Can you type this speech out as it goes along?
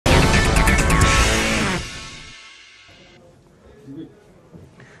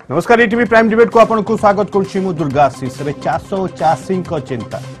नमस्कार ETV prime debate को आपन को स्वागत करुछि मु दुर्गा आशीष रे चाष और चाषी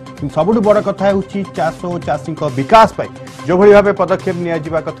चिंता सबुठ बड़ कथा होछि चाष और चाषी विकास पाई जो भली भाबे पदक्षेप निया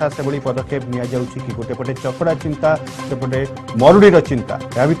जिबा कथा से भली पदक्षेप निया जाउछि कि गोटे पटे चकड़ा चिंता सेपटे मरुडीर चिंता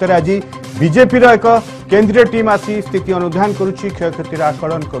या भितर आज बीजेपी रो एक केंद्रीय टीम आसी स्थिति अनुधान करुछि क्षयक्षतिर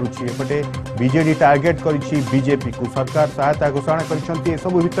आकलन करुछि एपटे बीजेडी टार्गेट करिछि बीजेपी को सरकार सहायता घोषणा करिसंती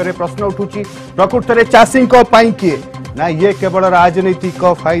सब भितर प्रश्न उठुछि प्रकृत रे चाषी पई किए ना ये केवल राजनीतिक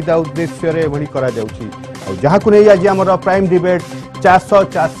फायदा उद्देश्य रे भली करा जाउछि और जहा को नै आज हमर प्राइम डिबेट चाष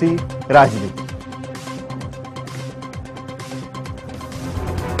चाषी राजनीति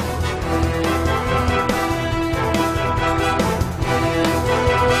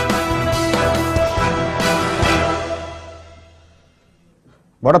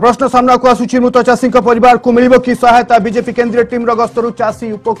बड़ प्रश्न सामना को आसुछि मृत चाषी परिवार को मिलिबो कि सहायता बीजेपी केंद्रीय टीम रो गस्तरु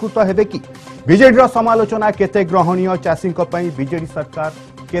चाषी उपकृत हेबे कि बीजेडी रो समालोचना केते ग्रहणीय चाषी पई बीजेडी सरकार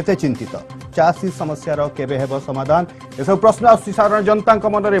केते चिंतित चाषी समस्या रो केबे हेबो समाधान ए सब प्रश्न आसुछि साधारण जनता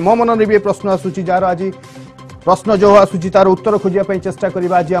मन रे मो मन रे भी प्रश्न आसुछि जार आज प्रश्न जो आसुछि तार उत्तर खोजिया पई चेष्टा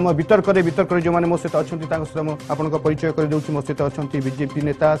करिबा आज हम वितर्क जो माने मो सहित अछंती तांको सहित मो आपनको परिचय कर दउछि मो सहित अछंती बीजेपी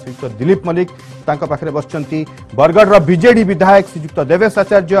नेता श्रीयुक्त दिलीप मलिक तांको पाखरे बसचंती बरगढ़ रो बीजेडी विधायक श्रीयुक्त देवेश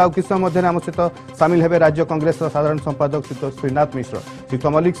आचार्य आ किस मध्य आम सहित सामिल हेबे राज्य कांग्रेस रो साधारण संपादक श्रीयुक्त श्रीनाथ मिश्र श्रीयुक्त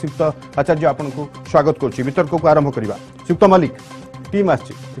मलिक श्रीयुक्त आचार्य आपनको स्वागत करछि वितर्क को आरंभ करिबा श्रीयुक्त मलिक टीम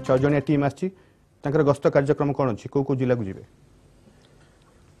आछि 6 जणिया टीम आछि तांकर गस्त कार्यक्रम कोन अछि को जिला को जिवे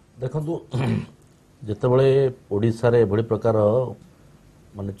देखंतु जेतेबळे ओडिसा रे बड़ी प्रकार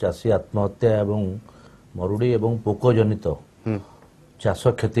माने चाषी आत्महत्या एवं मरुड़ी एवं पोक जनित चाष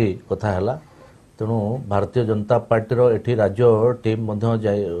क्षति कथा हला तेणु भारतीय जनता पार्टी रो एठी राज्य टीम मध्य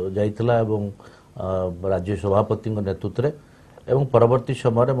जाइतला एवं राज्य सभापति नेतृत्व रे एवं परवर्ती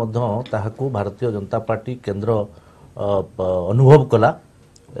समय रे मध्य ताहाकू भारतीय जनता पार्टी केंद्र अनुभव कला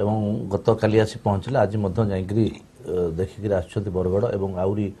एवं गत काली आसी पहुंचला आज मध्य जाइकरी देखिकरी आछथि बरगड़ एवं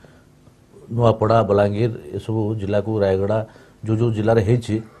आउरी नुआपड़ा बलांगीर ये सब जिला को रायगड़ा जो जिले में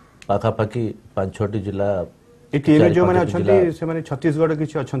होती पाखापाखि 5-6 जिला जो माने अछंती से माने छत्तीसगढ़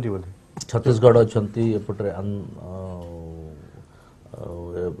किछि अछंती बोले छत्तीसगढ़ अछंती एपटे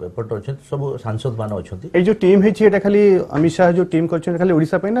एपटे अछंती सब सांसद मान अछंती ए जो टीम हेछि एटा खाली अमित शाह जो टीम करछन खाली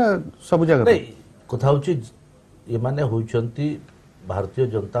ओडिसा पे ना सब जगह पे कथा होछि ये माने होइछंती भारतीय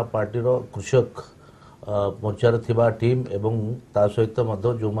जनता पार्टी रो कृषक मोर्चार थिबा टीम एवं ता सहित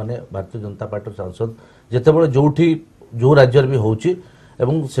मध्य जो माने भारतीय जनता पार्टी सांसद जेतेबळे जोठी जो राज्य भी होउची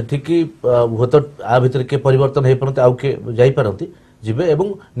एवं सेठिकी होत आ भीतर के परिवर्तन हे परंतु आउ के जाई परंती जिबे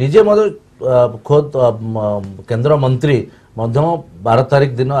एवं निजे मध्य खुद केंद्र मंत्री मध्य 12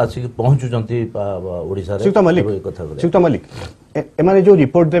 तारिख दिन आसी पहुंचुचंती ओडिसा रे श्रीयुक्त मलिक ए माने जो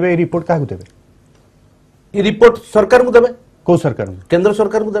रिपोर्ट देबे रिपोर्ट काहू देबे ई रिपोर्ट सरकार को देबे को सरकार केंद्र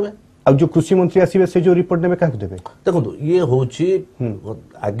सरकार को देबे अब जो कृषि मंत्री आसीबे से जो रिपोर्ट देबे काहू देबे देखो ये होची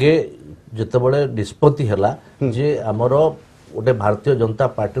आगे जेतेबळे निष्पत्ति हला जे हमर ओटे भारतीय जनता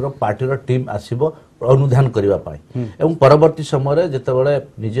पार्टी रो टीम आसीबो अनुधान करबा पाई एवं परवर्ती समय रे जेतेबळे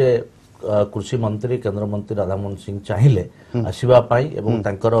निजे कृषि मंत्री केंद्र मंत्री राधामोहन सिंह चाहिले आसीबा पाई एवं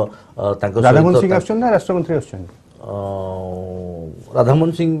तांकर राधामोहन सिंह आछन ना राष्ट्र मंत्री आछन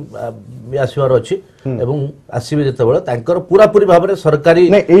राधामोहन सिंह आसबार अच्छी एवं आसबे जेतेबळे तांकर पूरा पूरी भाव में सरकारी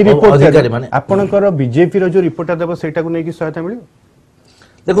अधिकारी माने आपनकर बीजेपी रो जो रिपोर्ट देबो सेटा को नै कि सहायता मिलियो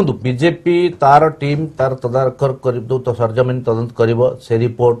देखंतु बीजेपी तार टीम तार तदारख करदो तो सरजमीन तदंत करिवो से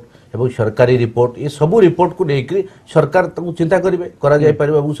रिपोर्ट एवं सरकारी रिपोर्ट ये सब रिपोर्ट को लेकर सरकार चिंता करेंगे करा जाय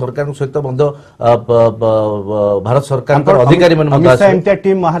परिबो सरकार सहित भारत सरकार अधिकारी मन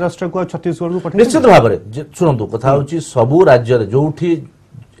टीम महाराष्ट्र को छत्तीसगढ़ को निश्चित भाव में शुणु कथा होची सबु राज्य जोठी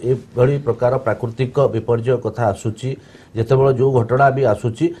ए भली प्रकार प्राकृतिक विपर्यय कथा आसुची जेतेबळे जो घटना भी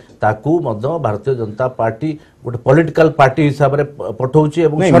आसुची ताकू मध्य भारतीय जनता पार्टी गोटे पॉलिटिकल पार्टी हिसाब रे पठौची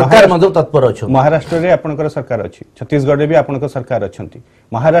एवं सरकार मध्य तत्पर अछि महाराष्ट्र रे आपनकर सरकार अछि छत्तीसगढ़ रे भी आपनकर सरकार अछंती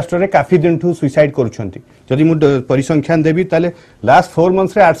महाराष्ट्र रे काफी दिन ठू सुसाइड करूछंती जदि मु परिसंख्यान देबी ताले लास्ट 4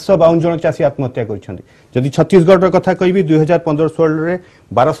 मंथ्स रे 852 जन चासी आत्महत्या करूछंती जदि छत्तीसगढ़ रो कथा कहबी 2015-16 रे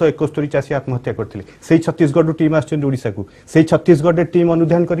 1271 चासी आत्महत्या करथिले सेही छत्तीसगढ़ रो टीम आछन ओडिसा को सेही छत्तीसगढ़ रे टीम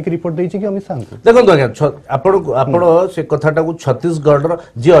अनुधान करी रिपोर्ट दैछि कि अमित शाह देखंतु आज्ञा आपण से कथाटा को छत्तीसगढ़ रो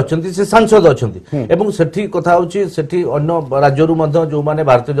जे अछंती से सांसद अछंती एवं सेठी कथा होची सेठी अन्य राज्य रु मध्य जो माने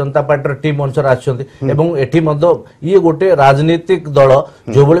भारतीय जनता पार्टी रो टीम अनुसार आछंती एवं एठी मध्य ये गोटे राजनीतिक दल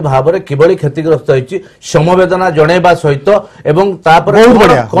जो बळी भाव रे किबळी क्षतिग्रस्त होईची समवेदना जणेबा सहित एवं तापर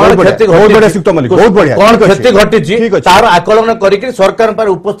बहुत बढ़िया कौन क्षति घटी तार आकलन करके सरकार पर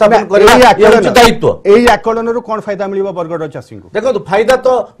उपस्थापन करबा दायित्व एई आकलन रो कोन फायदा मिलिबो बरगड़ चासी को देखो फायदा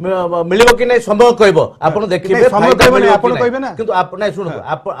तो मिलिबो कि नै संभव कहबो आपण देखिबे फायदा मिलिबो आपण कहबे ना किंतु आपण सुन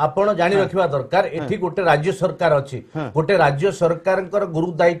आपण जानि रखिबा दरकार एठी गोटे राज्य सरकार अछि गोटे राज्य सरकार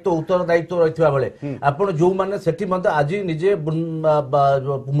गुरु दायित्व उत्तर दायित्व रहितबा बेले आपण जो माने सेठी मते आज निजे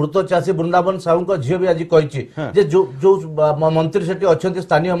मृत चासी वृंदावन साहू को झियो भी आज कहिछि जे जो मंत्री सेठी अछंती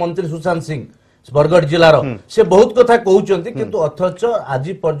स्थानीय मंत्री सुशांत सिंह बरगड़ जिलार से बहुत कथा कहउचंती किंतु अथच आज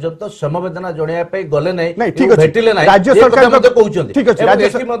पर्यंत समवेदना जणिया पे गले नै भेटिले नै राज्य सरकार मते कहउचंती ठीक अछि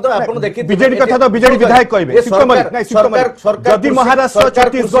राज्य मते आपण देखि बीजेडी कथा तो बीजेडी विधायक कहबे सरकार जदि महाराष्ट्र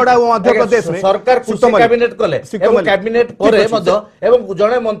छत्तीसगढ़ और मध्य प्रदेश में सरकार कृषि कैबिनेट कले एवं कैबिनेट परे मते एवं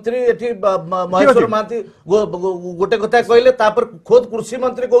जणे मंत्री एठी महेश्वर महांती गोटे कथा कहले तापर खुद कृषि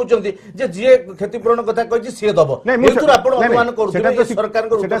मंत्री कहउचंती जे जे क्षतिपूरण कथा कहिछि से दबो किंतु आपण अनुमान करूथि सरकार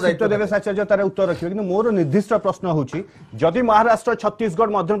को उत्तर दायित्व देवे साचार्य उत्तर रखिबे कि मोर निर्दिष्ट प्रश्न होची जदि महाराष्ट्र छत्तीसगढ़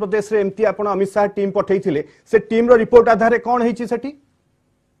मध्य प्रदेश रे एमती आपण अमित शाह टीम पठैथिले से टीम रो रिपोर्ट आधार कोन हेची सेठी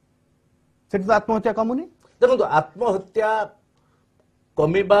तो आत्महत्या कमुनी देखो आत्महत्या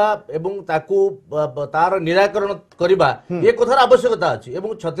कमिबा एवं ताकू तार निराकरण करिबा ये कथार आवश्यकता अछि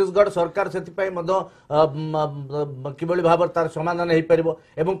एवं छत्तीसगढ़ सरकार सेति पय मद किबळी भाबर तार समाधान हेई परबो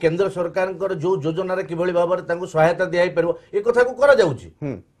एवं केंद्र सरकार जो योजना रे किबळी भाबर तांको सहायता दिया हेई परबो ए कथा को करा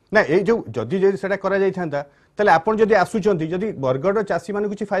जाउची ना ए जो जदि सेटा करा जाय थांता तले आपण जदि आसुचंती जदि बरगड़ चासी माने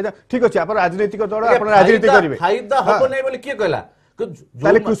कुछ फायदा ठीक अछि आपण राजनीतिक दल आपण राजनीति करिवे फायदा हबो नै बोली के कहला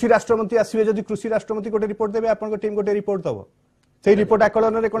तले कृषि राष्ट्रमंत्री आसीबे जदि कृषि राष्ट्रमंत्री गोटे रिपोर्ट देबे आपण को टीम गोटे रिपोर्ट दबो सेही रिपोर्ट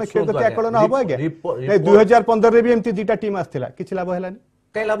आकलन रे कोन क्षयक्षति आकलन हबो आगे 2015 रे भी एमती दुटा टीम आस्थिला किछ लाभ हेलानी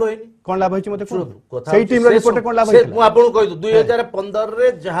कई लाभ होइनी कोन लाभ होइछि मते सेही टीम रे रिपोर्ट कोन लाभ होइछि मु आपन कहि दु 2015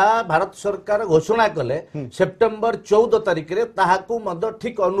 रे जहां भारत सरकार घोषणा कले सितंबर 14 तारिख रे ताहाकू मद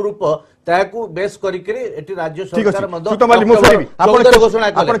ठीक अनुरूप ताहाकू बेस करिकरी एटी राज्य सरकार मद आपण घोषणा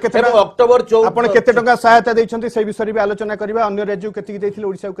कले एवं अक्टोबर 14 आपण केते टका सहायता दैछंती सेही विषय भी आलोचना करबा अन्य राज्य केते दैथिले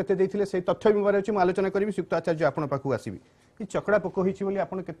ओडिसा को केते दैथिले सेही तथ्य विवरण अछि मु आलोचना करबी सुक्त आचार्य आपण पाखु आसीबी कि चकड़ा पोक होइछि बोली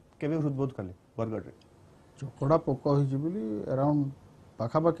आपण केबे हृदबोध कले बरगड़ रे चकड़ा पोक होइछि बोली अराउंड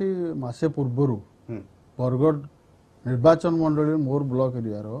पाखापाखि मासे पूर्व बरगड़ निर्वाचन मंडली मोर ब्लॉक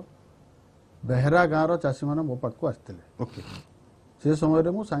एरिया बेहरा गाँव चाषी मैंने मो पाक आसते से समय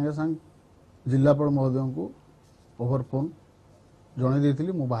मु सांगे सांग जिलापाल महोदय को ओवर फोन जन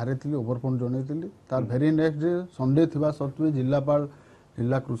दी मु बाहर थी ओवर फोन जन तार भेरी नेक्स्ट डे संडे थिबा सत्वे जिलापाल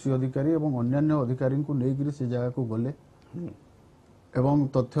जिला कृषि अधिकारी और अन्य अधिकारी को लेकर से जगह को गले एवं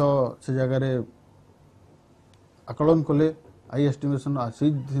तथ्य से जगार आकलन कले आई एस्टिमेशन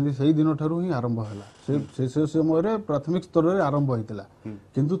से दिन ठारू ही आरंभ है से समय प्राथमिक स्तर में आरंभ होता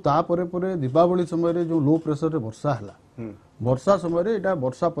किंतु तापर परे दीपावली समय जो लो प्रेशर वर्षा है वर्षा समय यहाँ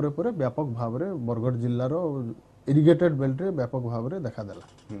वर्षा पर व्यापक भाव में बरगड़ जिलार इरिगेटेड बेल्ट रे व्यापक भाव में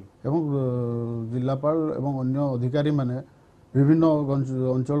देखादेला एवं जिलापाल एवं अन्य अधिकारी माने विभिन्न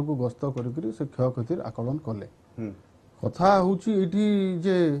अंचल को गस्त करी से क्षयक्षति आकलन कले कथा होची एठी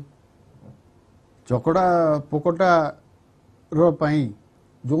जे चकड़ा पोकटा रपाई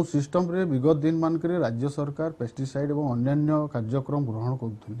जो सिस्टम रे विगत दिन मानक राज्य सरकार पेस्टिसाइड और अन्य कार्यक्रम ग्रहण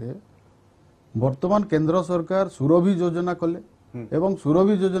करते वर्तमान केंद्र सरकार सुरभि योजना कले एवं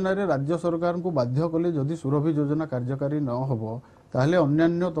सुरभि योजना रे राज्य सरकार को बाध्य कले जदि सुरभि योजना कार्यकारी न होबो ताहले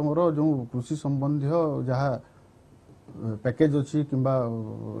अन्य तमरो जो कृषि संबंधी जहाँ पैकेज अच्छी किंबा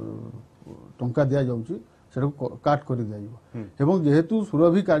टंका दिया जाउची से काट कर दिया जेहेतु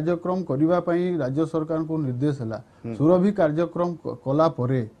सुरभि कार्यक्रम करने राज्य सरकार को निर्देश है सुरभि कार्यक्रम कला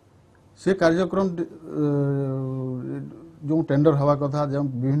परे से कार्यक्रम जो टेंडर हवा कथा जो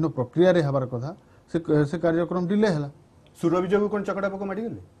विभिन्न प्रक्रिया रे हबार कथा से कार्यक्रम डिले है सुरभि जो कोन चकड़ा पोक माडी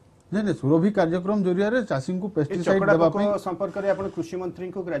गेले नहीं सुरभि कार्यक्रम जरिया रे चाषी को पेस्टिसाइड देबा पई संपर्क रे आपण कृषि मंत्री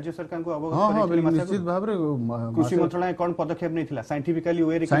को राज्य सरकार को अवगत करिले निश्चित भाव रे कृषि मंत्रालय कोन पदक्षेप नैथिला साइंटिफिकली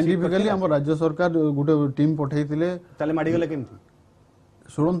वे रे साइंटिफिकली हम राज्य सरकार गुटे टीम पठैथिले ताले माडी गेले केमथि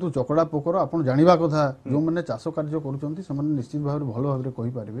शुणु चकड़ा पोकर आपण जानिबा कथा जो माने चाष कार्य करूचंती से माने निश्चित भाव रे भलो भाव रे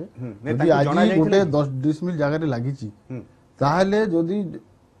कहि पारिबे यदि आज गुटे 10 डिसमिल जगह रे लागिची ताहले जदि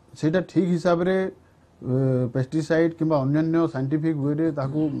सेटा ठीक हिसाब रे पेस्टिसाइड किंबा अन्य साइंटिफिक वे रे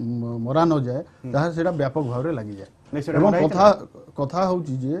ताकू मरा न जाए ताहा सेटा व्यापक भाव रे लागि जाए एवं कथा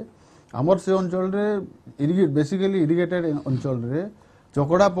होची जे हमर से अंचल रे बेसिकली इरिगेटेड अंचल रे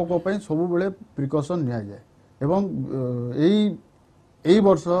चकड़ा पोक पई सब बेले प्रिकॉशन निया जाए एवं एई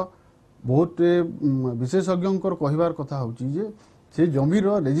वर्ष बहुत विशेषज्ञ कहबार कथा होची जे से जमीर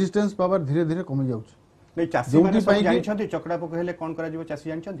रेजिस्टेंस पावर धीरे धीरे कमी जाउची नै चासी माने जानि छथि चकड़ा पोक हेले कोन करा जिवो चासी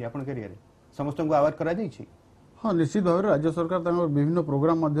जानि छथि आपन करिया रे समस्त को आवाज करा दै छी हाँ निश्चित भाव राज्य सरकार विभिन्न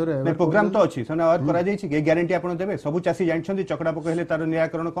प्रोग्राम मध्य प्रोग्राम तो अच्छी अवेयर करा ग्यारंटी आप देवे सब चाषी जानते चकड़ा पक हेले तार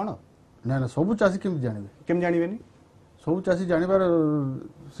निराकरण कौन ना ना सब चाषी केमी जानवे सब चाषी जानवर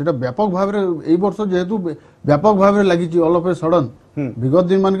सेटा व्यापक भाव में वर्ष जेहेतु व्यापक भाव में लगी ऑल ऑफ ए सडन विगत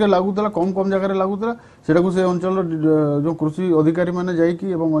दिन मान के लागुला कम कम जगह लागुला सेटा को से अंचल जो कृषि अधिकारी माने जाई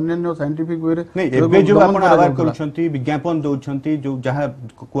कि एवं अन्य साइंटिफिक वे नहीं एबे जो आपण अवेयर करूछंती विज्ञापन दउछंती जो जहां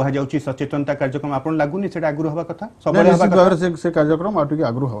कुहा जाउची सचेतनता कार्यक्रम आपण लागुनी सेटा आगु हवा कथा सबले हवा कथा से कार्यक्रम आटके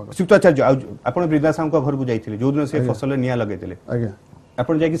आगु हवा सुक्ताचार्य आपण वृद्धाश्रम को घर को जाइथिले जो दिन से फसल निया लगेतिले आज्ञा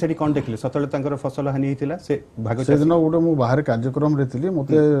आपण जाकी सेठी कोन देखले सतले तांकर फसल हानि हितिला से भाग से दिन गोटे मु बाहर कार्यक्रम रे थिली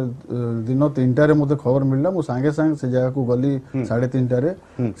मते दिन 3टा रे मते खबर मिलला मु संगे संग से जगह को गली 3:30 रे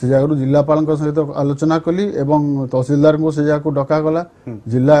से जगह रु जिल्लापाल को सहित आलोचना कली एवं तहसीलदार को से जगह को डका गला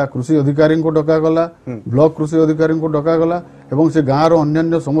जिला कृषि अधिकारी को डका गला ब्लॉक कृषि अधिकारी को डका गला एवं से गाँ रो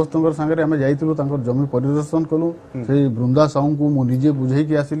अन्य समस्त संगे आम जाइथिलु तांकर जमी परिदर्शन कलु से बृंदा साहू को मु निजे बुझाई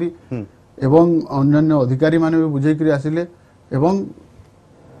के आसिली एवं अन्य अधिकारी माने भी बुझाई के आसिले एवं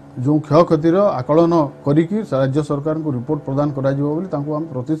जो क्षय क्षतिर आकलन करिकी राज्य सरकार को रिपोर्ट प्रदान करा जिवो बोली तांको हम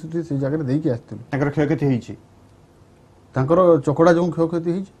प्रतिश्रुति से जगह देई के आस्थिलु तांकर क्षय क्षति हेछि तांकर चकड़ा जो क्षय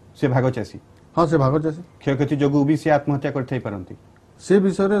क्षति हेछि से भाग चासी हां से भाग चासी क्षय क्षति जगु भी से आत्महत्या करथै परंती से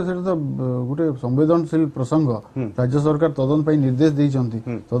विषय रे से तो गुटे संवेदनशील प्रसंग राज्य सरकार तदन पई निर्देश देइचंती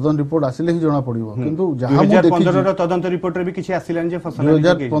तदन रिपोर्ट आसिले ही जणा पड़िबो किंतु जहां मु देखि 2015 रो तदंत रिपोर्ट रे भी किछि आसिलान जे फसल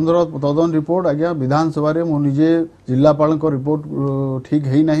 2015 तदन रिपोर्ट आज्ञा विधानसभा रे मु निजे जिल्लापाल को रिपोर्ट ठीक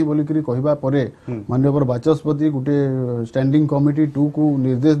हेई नाही बोली करी कहबा परे माननीय बाचस्पति गुटे स्टैंडिंग कमिटी 2 को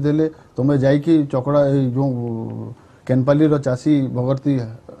निर्देश देले तमे जाई कि चकड़ा जो केनपाली रो चासी भगवती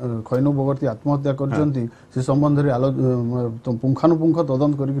खैनु भगवती आत्महत्या करछंती से संबंध रे पुंखानुपुंख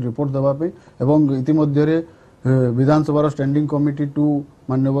तदंत करी रिपोर्ट देबा पे एवं इतिमध्ये रे विधानसभा स्टैंडिंग कमिटी 2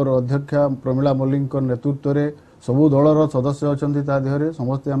 माननीय अध्यक्षा प्रमिला मल्लिक नेतृत्व रे सबु दलर सदस्य अछंती ता देहरे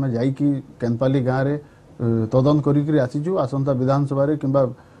समस्त आमे जाई कि केनपाली गाँ रे तदंत करी आसीजु आसंता विधानसभा रे किंबा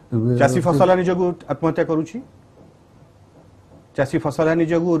चासी फसलानी जगु आत्महत्या करूची चासी फसल हानि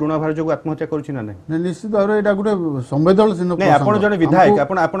जगु ऋण भार जगु आत्महत्या करूची ना नहीं निश्चित भाव एटा गुटे संवेदनशील नहीं आपण जने विधायक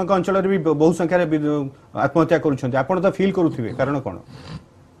आपण का अंचल रे भी बहुत संख्या रे आत्महत्या करूछंती आपण तो फील करूथिबे कारण कोन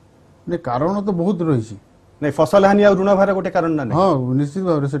ने कारण तो बहुत रहिछि नहीं फसल हानि आ ऋण भार गोटे कारण ना हां निश्चित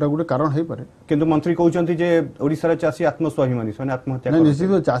भाव सेटा गुटे कारण हेई पारे किंतु मंत्री कहउचंती जे ओडिसा रे चासी आत्मस्वाभिमानी सने आत्महत्या नहीं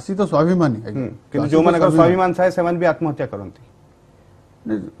निश्चित चासी तो स्वाभिमानी किंतु जो मानकर स्वाभिमान थाए सेमान भी आत्महत्या करंती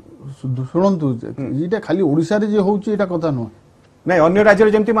सुनंतु इटा खाली ओडिसा रे जे होउची एटा कथा न नहीं अन्य राज्य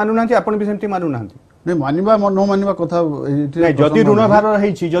जेमती मानु नांती आपण भी सेमती मानु नांती नहीं मानिबा न मानिबा कथा नहीं जदी ऋण भार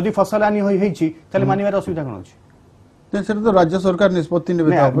हेछि जदी फसल हानि हेछि तले मानिबार असुविधा कोन अछि नहीं सेटा तो राज्य सरकार निष्पत्ति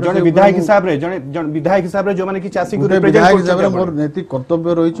नेबे जने विधायक हिसाब रे जने विधायक हिसाब रे जो माने कि चासी को रिप्रेजेंट हिसाब रे मोर नैतिक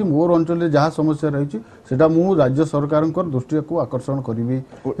कर्तव्य रहिछि मोर अंचल रे जहा समस्या रहिछि सेटा मु राज्य सरकार को दृष्टि को आकर्षण करिवि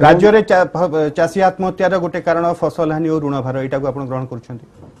राज्य रे चासी आत्महत्या रे गोटे कारण फसल हानि और ऋण भार एटा को आपण ग्रहण करछंती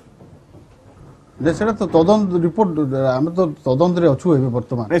सेटा तो तदंत रिपोर्ट आम तो तदंत रे अछु एबे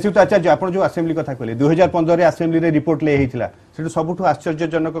वर्तमान रेसित आचार्य आपण जो असेंबली कथा कहले 2015 रे असेंबली रे रिपोर्ट ले हेतिला सेटु सबुठु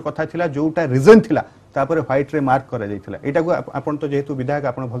आश्चर्यजनक कथा थिला जोटा रीजन थिला तापर व्हाइट रे मार्क करा जायतिला एटा को आपण तो जेहेतु विधायक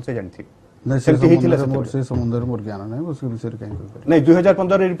आपण भलसे जानथि नहीं सेमति हेतिला मोर से संबंध रे मोर ज्ञान नै उसके विषय रे कहि कर नहीं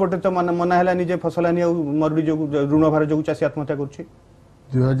 2015 रे रिपोर्ट तो मना हैला नि जे फसल हानि आ मरुडी जो ऋण भार जो चासी आत्महत्या करछि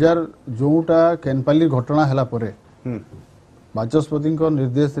 2000 जोटा केनपाली घटना हैला परे बाचस्पति को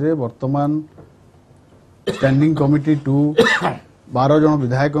निर्देश रे वर्तमान स्टैंडिंग कमिटी 2 12 जन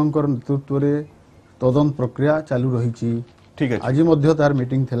विधायकों नेतृत्व रे तदंत प्रक्रिया चालू रही ठीक है आज मध्य तार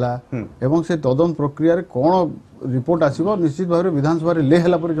मीटिंग थिला एवं से तदंत प्रक्रिया रे कोन रिपोर्ट आसीबो निश्चित भाव विधानसभा रे ले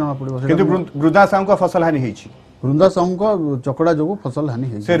हला पर जाना पड़िबो किंतु वृद्धा साहू का फसल हानि हेछि वृंदा साहू को चकड़ा जो फसल हानि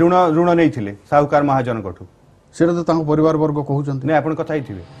हेछि से ऋण नै थिले साहुकार महाजन गठु सेटा तो तांको परिवार वर्ग कहउचंती नै आपण कथा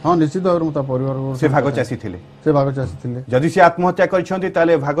हिथिबे हां निश्चित भाव मता परिवार वर्ग से भाग चासी थिले जदि से आत्महत्या करछंती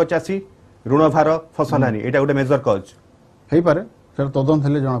ताले भाग चासी ऋण भार फसल हानि एटा गोटे मेजर कज हेई पारे सर तदन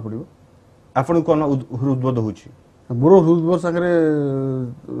थले जाना पड़िबो आपण कोन हृदबोध होछि मोर हृदबोध संगे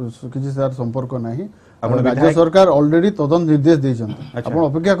किछि सर संपर्क नाही आपण राज्य सरकार ऑलरेडी तदन निर्देश दैछंती आपण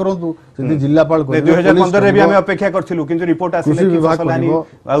अपेक्षा करंतु जदि जिल्लापाल को 2015 रे भी हम अपेक्षा करथिलु किंतु रिपोर्ट आसिले कि फसल हानि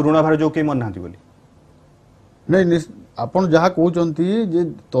आ ऋण भार जो के मन नांती बोली नहीं आपण जहा कहउचंती जे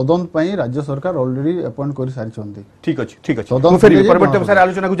तदन पई राज्य सरकार ऑलरेडी अपॉइंट करि सारिचंती ठीक अछि तदन फेरि परवर्ती विषय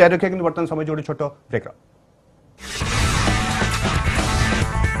आलोचना को जारी रखिया कि वर्तमान समय जोडी छोटो ब्रेक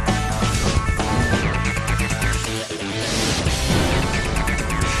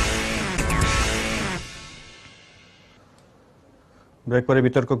ब्रेक पर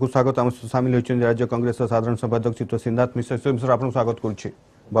वितर्क को स्वागत आम सामिल होती राज्य कांग्रेस साधारण संपादक चित्त सिद्धार्थ मिश्र मिश्र आपको स्वागत करुच्ची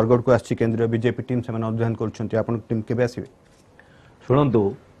बरगढ़ को आसी केंद्रीय बीजेपी टीम से अध्ययन कर आसवे शुणु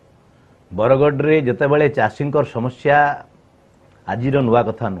बरगढ़ रे जितेबाला चाषी समस्या आज नुआ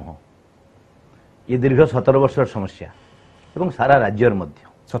कथा नुह ये दीर्घ 17 वर्ष समस्या एवं सारा राज्य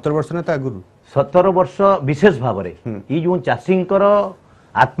 17 वर्ष ना आगुरी 17 वर्ष विशेष भाव में ये जो चाषी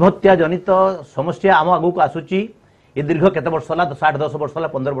आत्महत्या जनित समस्या आम आगू को आसूची ये दीर्घ केते वर्ष है 60-10 वर्ष है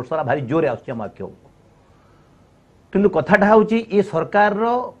 15 वर्ष है भारी जोर आम आख्य किंतु कथाटा हूँ ये सरकार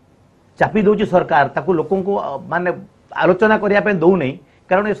चापी दौर सरकार ताकू लोक माने आलोचना करने दौ नहीं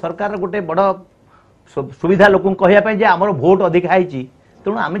कारण ये सरकार गोटे बड़ सुविधा लोक कहवाई आम भोट अधिक है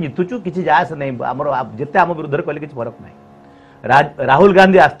तेणु आम जितुचु किसी जास नहीं आमर जिते आम विरुद्ध कले किसी फरक नहीं। राहुल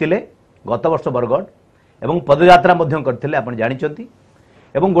गांधी आसते गत वर्ष बरगढ़ एवं पदयात्रा करते आप जानते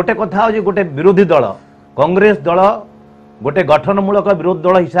एवं गोटे कथा हो गोटे विरोधी दल कांग्रेस दल गोटे गठनमूलक विरोधी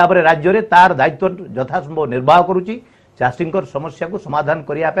दल हिसाब से राज्य में तार दायित्व यथासंभव निर्वाह करुच्ची चाषी समस्या को समाधान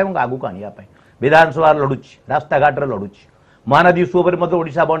करने आगू को आने विधानसभा लड़ुची रास्ता घाट लड़ुची महानदी इश्यू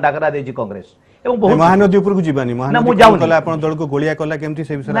ओडिशा बंद डाकरा देछि कांग्रेस एवं बहुत महानदी ऊपर को जीवानी महानदी कला आपण दल को गोलिया कला केमती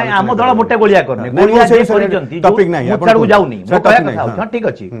से विषय नहीं आम दल मोटे गोलिया करने गोलिया जे परिजंती टॉपिक नहीं आपण को जाउ नहीं हां ठीक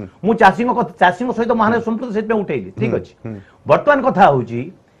अछि मु चाषी सहित महानदी संपूर्ण सेट में उठेली ठीक अछि वर्तमान कथा होछि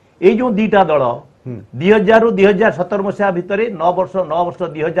ए जो दीटा दल 2000 रु 2017 मसिया भितरे 9 वर्ष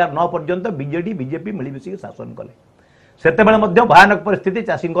 2009 पर्यंत बीजेडी बीजेपी मिलिमिशि शासन कले सेते बेले मध्य भयानक परिस्थिति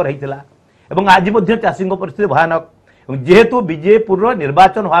चाषी रहितला एवं आज मध्य चाषी परिस्थिति भयानक जेहेतु बीजेपुर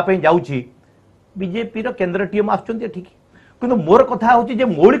निर्वाचन होवाई जाऊँगी बीजेपी केन्द्र टीएम आसुँच ठीक किंतु मोर कथा हूँ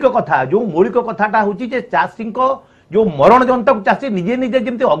मौलिक कथा जो मौलिक कथाटा हूँ चाषी जो मरण जंतक चाषी निजे निजे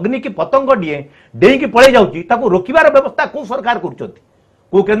जमी अग्नि की पतंग डे की पड़े जाऊँगी रोकबार व्यवस्था कौ सरकार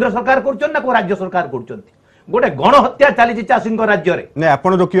कौ केन्द्र सरकार कर राज्य सरकार कर गोटे गणहत्या चली चाषी राज्य में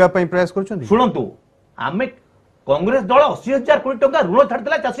आपड़ रोकवा प्रयास कर शुणु आम कांग्रेस दल 80,000 कोटी टंका ऋण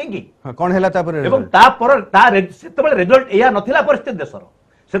छाड़ता चाषी की कौन है रिजल्ट या नथिला परिस्थिति देशर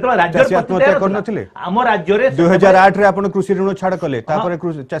आम राज्य 2008 रे आपण कृषि ऋण छाड़ कले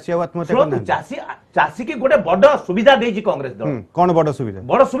चाषी आत्महत्या करना चाषी की गोटे बड़ सुविधा देछि कांग्रेस दल कौन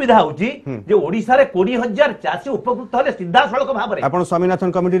बड़ सुविधा होची जे ओडिसा रे 20,000 चाषी उपकृत हले सीधा सड़क भाव रे आपण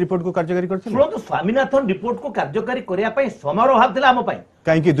स्वामीनाथन कमिटी रिपोर्ट को कार्यकारी करथिले सुनो स्वामीनाथन रिपोर्ट को कार्यकारी करिया पई समय अभाव थिला हम पई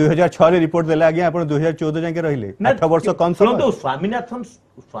काहे कि 2006 रे रिपोर्ट देला आगे आपण 2014 जाके रहिले 8 वर्ष कम समय सुनो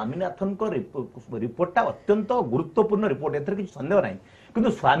स्वामीनाथन को रिपोर्टटा अत्यंत गुरुत्वपूर्ण रिपोर्ट एथर किछ संदेह नाही किंतु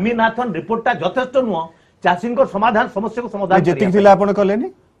स्वामीनाथन रिपोर्टटा यथेष्ट नुह चाषी समाधान समस्या को समाधान जेतिक थिला आपण कलेनी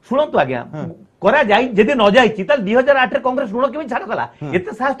शुणु आज्ञा करा जाई जदि न जाई 2008 रे कांग्रेस ऋण केमि छाड़ कला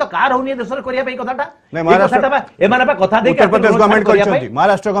एते साहस तो कार होनी देश रे करिया पई कथाटा नै महाराष्ट्र एमाने बा कथा दे Uttar Pradesh government करछंती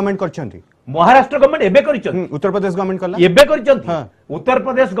Maharashtra government करछंती Maharashtra government एबे करछंती उत्तर प्रदेश गवर्नमेंट कला एबे करछंती उत्तर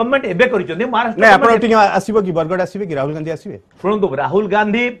प्रदेश गवर्नमेंट एबे करछंती महाराष्ट्र नै आपण टिक आसीबो कि बरगढ़ आसीबे कि राहुल गांधी आसीबे शुणु राहुल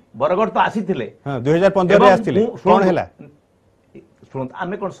गांधी बरगढ़ तो आसीथिले हां 2015 रे आसीथिले कोन हैला शुणु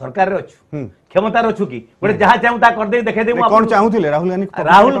आमे कोन सरकार रे अछु क्षमता रे अछु कि गोटे जहा चाहू ता कर दे देखे दे कोन चाहूथिले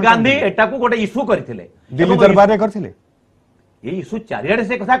राहुल गांधी एटा को गोटे इश्यू करथिले दिल्ली दरबार रे करथिले ये इश्यू चारियाडे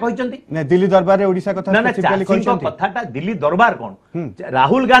से कथा कहिसंती नै दिल्ली दरबार रे ओडिसा कथा स्पेसिफिकली कहिसंती कथाटा दिल्ली दरबार कोन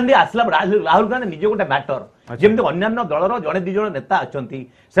राहुल गांधी आसला राहुल गांधी निजे गोटे मैटर जेमते अन्य दलर जड़े दि जण नेता अछंती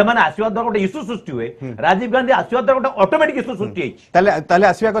से माने आशीर्वाद गोटे इश्यू सृष्टि हुए राजीव गांधी आशीर्वाद गोटे ऑटोमेटिक इश्यू सृष्टि हेछि ताले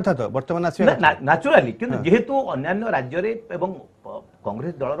आसीबा कथा तो वर्तमान आसीबा नेचुरली किंतु जेहेतु अन्य राज्य रे एवं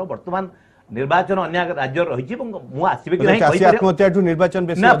कांग्रेस दलर वर्तमान निर्वाचन अन्य राज्य रही मु आसबे कि नहीं आत्महत्या निर्वाचन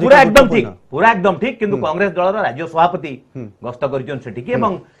बेसी पूरा एकदम ठीक किंतु कांग्रेस दलर राज्य सभापति गस्त करिजन सेठी कि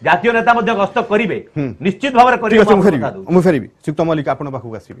एवं जातीय नेता मध्ये गस्त करिवे निश्चित भाव रे करिवे मु फेरिबी सुक्त मलिक आपण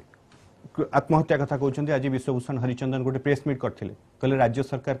पाखु आसीबे आत्महत्या कथा कहउछन्ती आज विश्वभूषण हरिचंदन गोटे प्रेस मीट करथिले कहले राज्य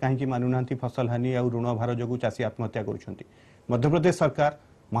सरकार काहे कि मानुनांती फसल हानि आ ऋण भार जगु चासी आत्महत्या करूछन्ती मध्य प्रदेश सरकार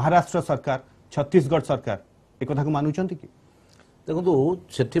महाराष्ट्र सरकार छत्तीसगढ़ सरकार ए कथा को मानुछन्ती कि देखो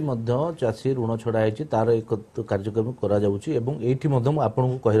सेठी चाषी ऋण छड़ाई तार एक कार्यक्रम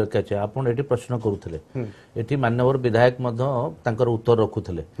करूँ कही रखा चाहिए आप प्रश्न करुले माननीय विधायक उत्तर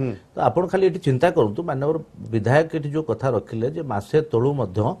रखुले तो आप खाली चिंता करूँ माननीय विधायक जो कथा रखिले मसे तलू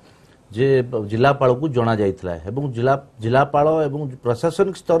जे जिलापाल को जना जाइथिला एवं जिलापाल एवं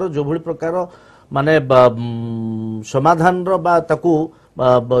प्रशासनिक स्तर जो भली प्रकार माने समाधान बा ताकू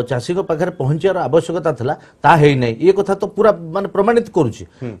चाषी पाखे पहुंचार आवश्यकता थिला ता हे नै ये कथा तो पूरा माने प्रमाणित करूची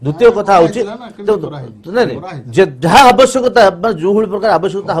द्वितीय कथा होची जहा आवश्यकता जो भली प्रकार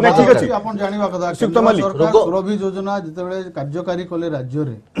आवश्यकता हबा ठीक अछि आपण जानिबा कथा सुरभि योजना जतबेले कार्यकारी कले राज्य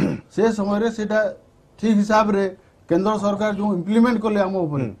रे से समय रे सेटा ठीक हिसाब रे केंद्र सरकार जो इम्प्लीमेंट कले हम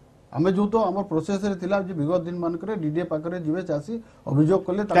ऊपर आमे जो तो हमर प्रोसेस रे थिला जे विगत दिन मान करे डीडीए पाखरे जिवे चासी अभियोग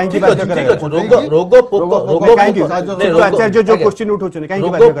कले रोग आचार्य जो क्वेश्चन उठौछन काहे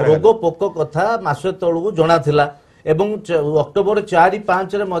रोग पोक कथा मासे तळु जणा थिला एवं अक्टोबर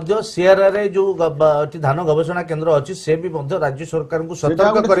 4-5 रे मध्य सीआरआर जो धान गवेषणा केंद्र अछि से भी मध्य राज्य सरकार को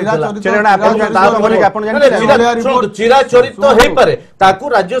सतर्क करितला चिराचरित तो हे पारे ताकू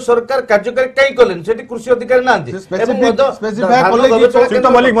राज्य सरकार कार्यकारी काई कलेन सेठी कृषि अधिकारी नांती एवं मध्य स्पेसिफाई कले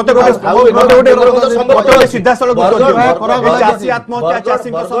मलिक मते गोटे सीधा सड़क चासी आत्महत्या चासी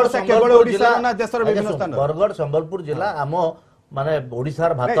समस्या केवल ओडिसा ना देशर विभिन्न स्थान बरगढ़ संबलपुर जिला आम माने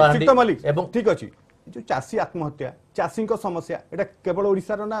ओडिसार भात हांडी एवं ठीक अछि जो चासी आत्महत्या चासी समस्या एटा केवल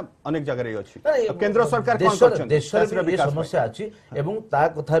ओडिसा रो ना अनेक जगह रे अछि केंद्र सरकार कोन करछन देशर भी समस्या अछि एवं ता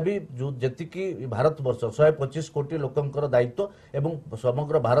कथा भी जो जति की भारत वर्ष 125 कोटी लोकंकर दायित्व एवं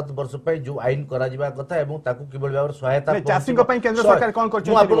समग्र भारत वर्ष पय जो आईन करा जिबा कथा एवं ताकू केवल बार सहायता चासी को पय केंद्र सरकार कोन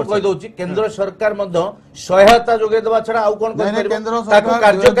करछन आपन कहि दोछि केंद्र सरकार मध्य सहायता जोगे देबा छडा आ कोन कर ताकू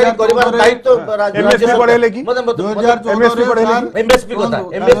कार्यकारी करिबार दायित्व एमएसपी बढ़ेले की 2014 एमएसपी कथा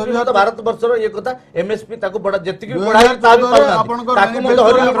एमएसपी तो भारत वर्ष रो ये कथा एमएसपी ताकू बडा जति की पढ़ाई ता भी पाउना ताकू मत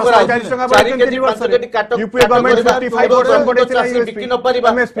हरिण करा 4 केजी 5 केजी काट यूपी गवर्नमेंट 55% बढ़ेतिला बिकी न परिबा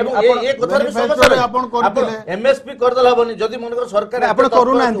एवं ए कथा भी समस्या आपण करथिले एमएसपी कर दला बनी जदी मन कर सरकार आपण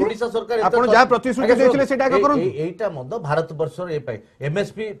करू ना ओडिसा सरकार आपण जा प्रतिश्रुति देथिले सेटा का करन एटा मद भारत वर्ष रे पाई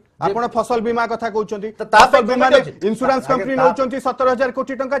एमएसपी आपण फसल बीमा कथा कहउचंती फसल बीमा इंश्योरेंस कंपनी नउचंती 17000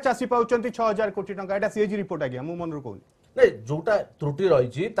 कोटी टंका चासी पाउचंती 6000 कोटी टंका एटा सीएजी रिपोर्ट आगे मु मन रो कहू नै जोटा त्रुटि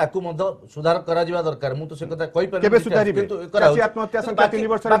रहिछि ताकू मद सुधार करा जिबा दरकार मु तो से कथा कहि पर केबे सुधारी किंतु चासी आत्महत्या संख्या 3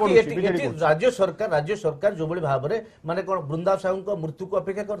 वर्ष रे बढ़ुछि राज्य सरकार जो बळी भाबरे माने कोन बृंदा साहू को मृत्यु को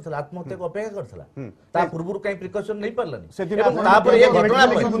अपेक्षा करथला आत्महत्या को अपेक्षा करथला ता पूर्वरु काई प्रिकॉशन नै परलानी से दिन ता पर ये घटना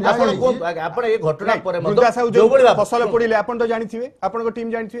आपण ये घटना पर मद जो बळी फसल पडिले आपण तो जानिथिबे आपण को टीम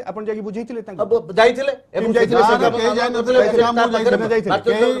जानिथिबे आपण जाकी बुझैथिले तांको अब जाइथिले एवं जाइथिले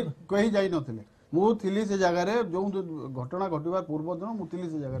कहि जाई नथिले मु थिली से जगह रे जो घटना घटिबा पूर्व दिन मु थिली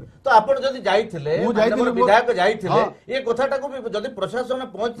से जगह रे तो आपण जदी जाइथिले विधायक जाइथिले ए कथाटा को जदी प्रशासन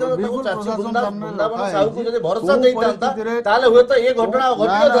पहुंचता तो चाची बृंदावन साहू को जदी भरोसा देइतांता ताले होय तो ए घटना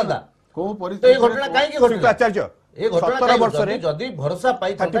घटियो थांता को परिस्थिति ए घटना काहे की घटियो आचार्य ए घटना 17 वर्ष रे जदी भरोसा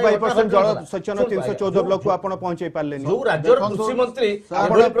पाई 35% जल सेचन 314 ब्लॉक को आपण पहुंचै पारलेनी जो राज्य कृषि मंत्री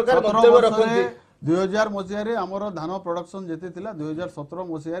आपण प्रकार मंतव्य रखंती 2000 मसिया रे हमर धान प्रोडक्शन जेते थिला 2017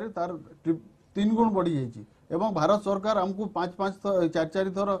 मसिया रे तार 3 गुण बढ़ी जाइए एवं भारत सरकार हमको 5-5 4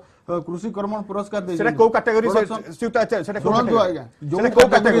 थर कृषि कर्मण पुरस्कार दे सेटा को कैटेगरी से सेटा को आज्ञा जो को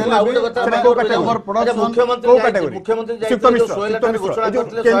कैटेगरी सेटा को कैटेगरी हमर प्रोडक्शन मुख्यमंत्री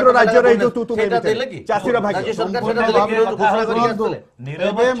केंद्र राज्य रे जो तू चासी रा भाग्य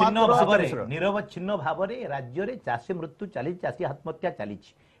निरवच्छिन्न भाबरे राज्य रे चासी मृत्यु चली चासी आत्महत्या चली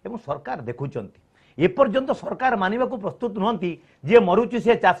एवं सरकार देखुचंती एपर्यंत सरकार मानिबा को प्रस्तुत नहंती जे मरुची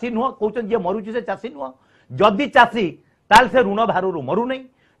से चासी नुह कहउछन जे मरुची से चासी नुह जदि चासी ताल से ऋण भारु मरु नहीं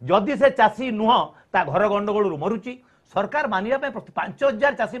जदि से चासी नुह ता घर गंडगोल मरुची सरकार मानिबा पे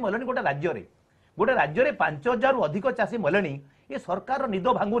 5000 चासी मलनी गोटे राज्य रे 5000 रु अधिक चासी मलनी ये सरकार निद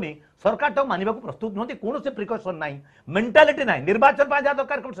भांगुनी सरकार तो मानिबा को प्रस्तुत नहंती कोनो से प्रिकॉशन नाही मेंटालिटी नाही निर्वाचन पा जा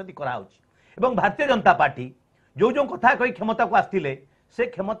दरकार कोन सती करा होची एवं भारतीय जनता पार्टी जो कथा कहि क्षमता को आस्तिले से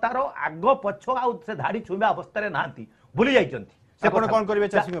क्षमतार आग पछ आ से धाड़ी छुईबा अवस्था रे नांती भूली जाइचंती से कोन करबे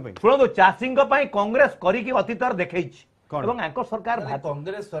चासी पई सुनो चासी पई कांग्रेस करी की अतीतर देखैछि एवं आंको सरकार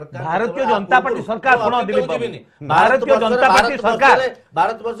कांग्रेस सरकार भारतीय जनता पार्टी सरकार सुनो दिलीप भारतीय जनता पार्टी सरकार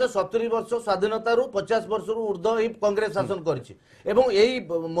भारत वर्ष 70 वर्ष स्वाधीनता रु 50 वर्ष रु ऊर्ध्व ही कांग्रेस शासन करछि एवं एही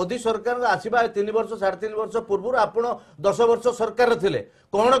मोदी सरकार आसीबा 3 वर्ष 3.5 वर्ष पूर्व आपण 10 वर्ष सरकार थिले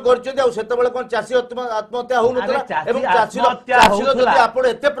कोन करछि आ सेते बेले कोन चासी आत्महत्या होउ नतला एवं चासी जदी आपण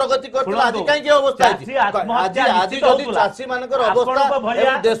एते प्रगति करतला आज काई के अवस्था अछि आज जदी चासी मानकर अवस्था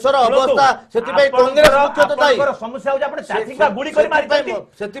एवं देशर अवस्था सेति पई कांग्रेस मुख्य तो दाई समस्या हो आपण चासी का गुली करी मारि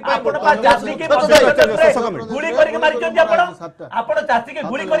सेति पई आपण चासी के गुली करी मारि चंती आपण चासी के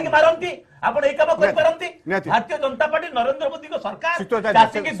गुली करी मारंती आपण ए काम करि परंती भारतीय जनता पार्टी नरेंद्र मोदी को सरकार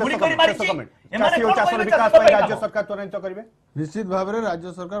चासी के गुली करी मारि छी चासी और चासी विकास पई राज्य सरकार त्वरित करिवे निश्चित भाव में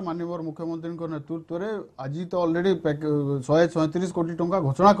राज्य सरकार माननीय मुख्यमंत्री नेतृत्व में आज तो ऑलरेडी 137 कोटी टंका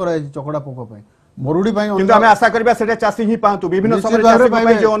घोषणा कराई चकड़ा पोक मरुड़ी किंतु हमें आशा करबा सेटा चासी ही पांतु विभिन्न समय चासी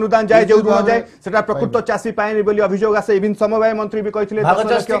पई जो अनुदान जाय जो ऋण जाय सेटा प्रकृत चासी पाएनी बोली अभियोग आसे विभिन्न समय मंत्री भी कहिथिले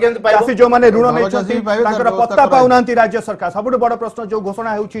चासी जो माने ऋण नै छथि ताकर पत्ता पाउनांती राज्य सरकार सबुठ बड़ प्रश्न जो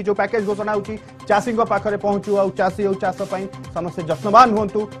घोषणा होउची जो पैकेज घोषणा होउची चासी को पाखरे पहुंचू आ चासी और चाष पई समस्त जत्नवान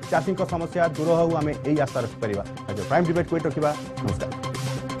होंतु चासी को समस्या दूर हो हमें एई आशा रख परिबा आज प्राइम डिबेट को रखिबा नमस्कार।